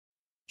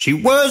She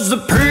was the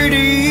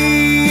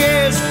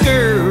prettiest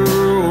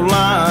girl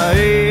I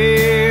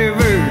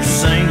ever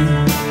seen.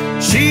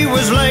 She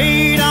was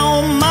laid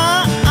on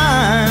my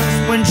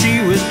eyes when she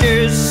was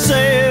just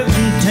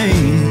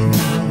 17.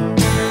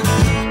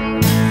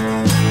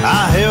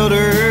 I held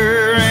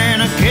her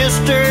and I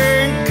kissed her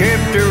and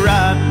kept her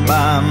right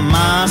by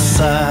my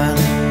side,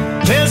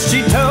 till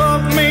she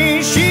told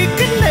me she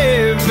could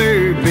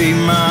never be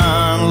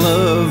my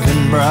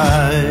loving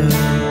bride.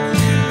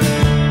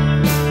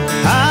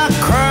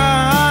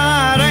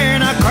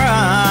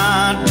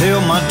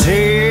 My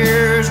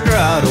tears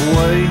dried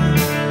away.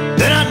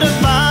 Then I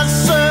devised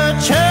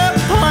such a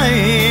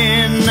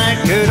plan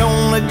that could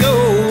only go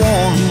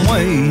one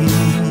way.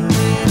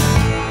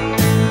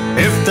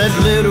 If that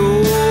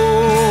little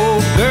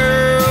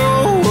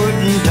girl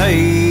wouldn't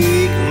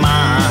take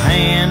my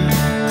hand,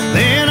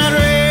 then I'd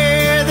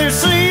rather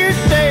see her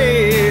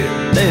dead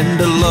than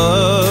to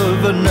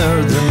love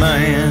another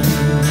man.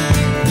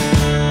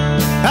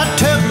 I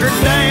took her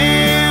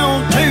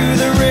down to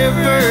the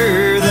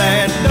river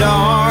that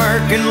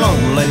dark and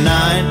lonely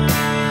night.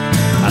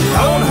 I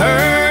told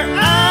her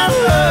I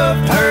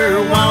loved her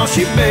while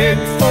she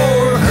begged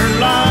for her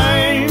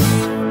life.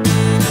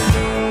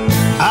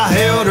 I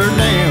held her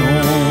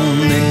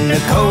down in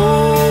the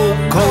cold,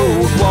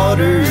 cold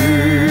water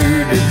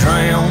to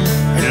drown,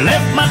 and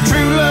left my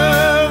true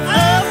love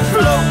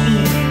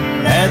afloating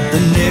at the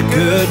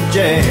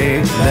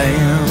Nickajack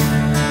Dam.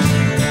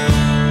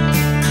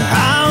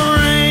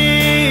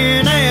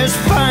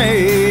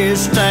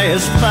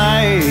 As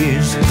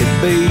fast could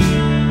be,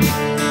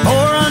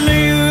 for I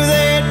knew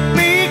they'd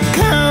be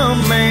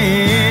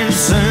coming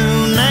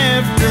soon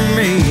after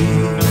me.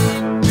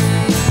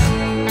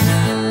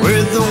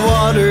 With the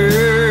water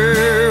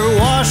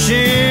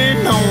washing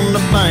on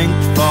the bank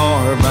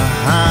far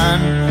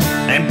behind,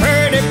 and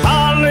pretty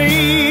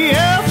Polly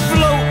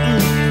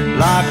floating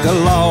like a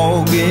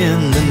log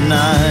in the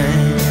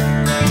night.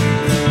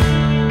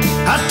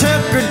 I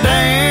took her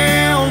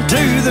down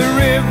to the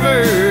river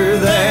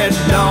that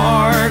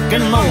dark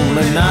and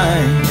lonely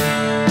night.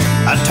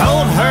 I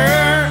told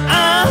her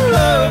I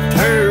loved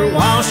her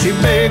while she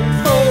begged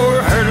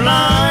for her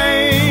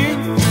life.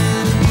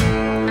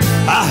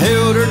 I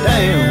held her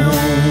down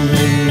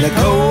in the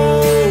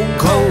cold,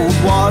 cold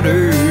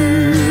water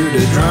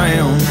to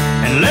drown,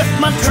 and left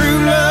my true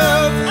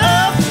love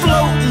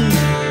afloating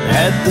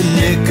at the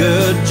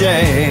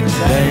Nickajack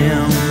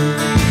Dam.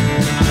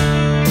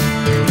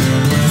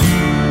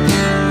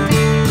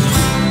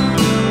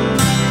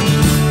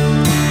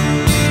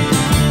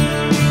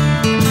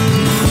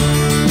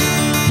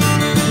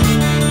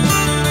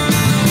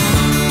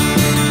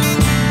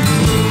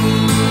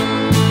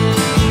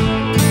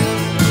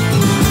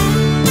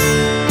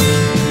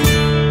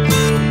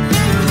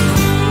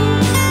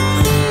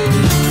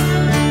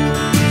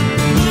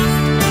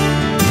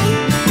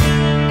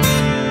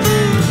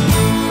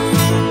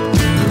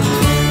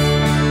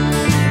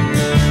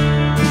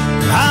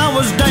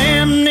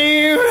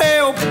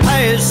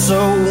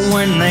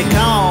 When they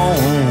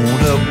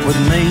caught up with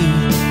me,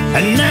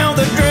 and now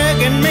they're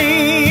dragging me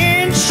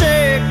in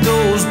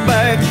shackles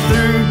back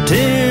through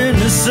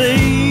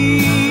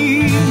Tennessee.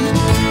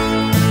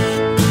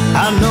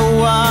 I know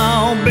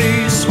I'll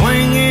be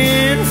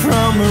swinging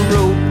from a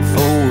rope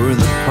for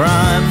the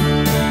crime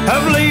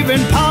of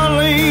leaving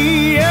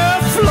Polly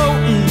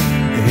afloating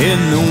in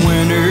the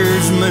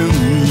winter's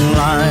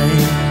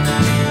moonlight.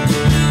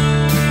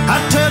 I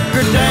took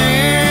her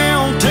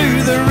down to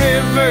the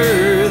river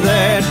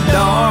that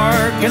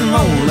dark and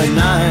lonely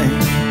night.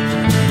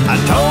 I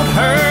told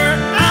her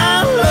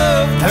I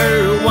loved her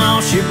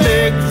while she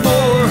begged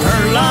for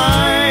her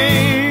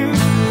life.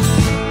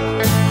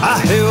 I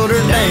held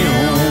her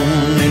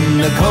down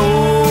in the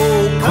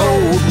cold,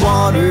 cold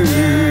water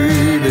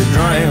to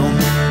drown,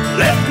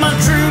 left my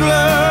true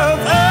love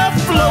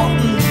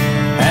afloating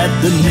at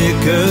the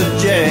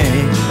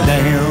Nickajack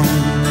Dam.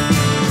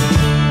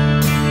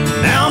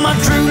 Now my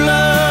true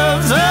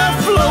love's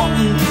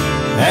afloating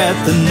at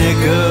the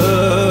Nickajack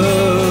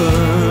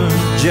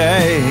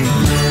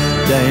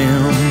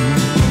Dam.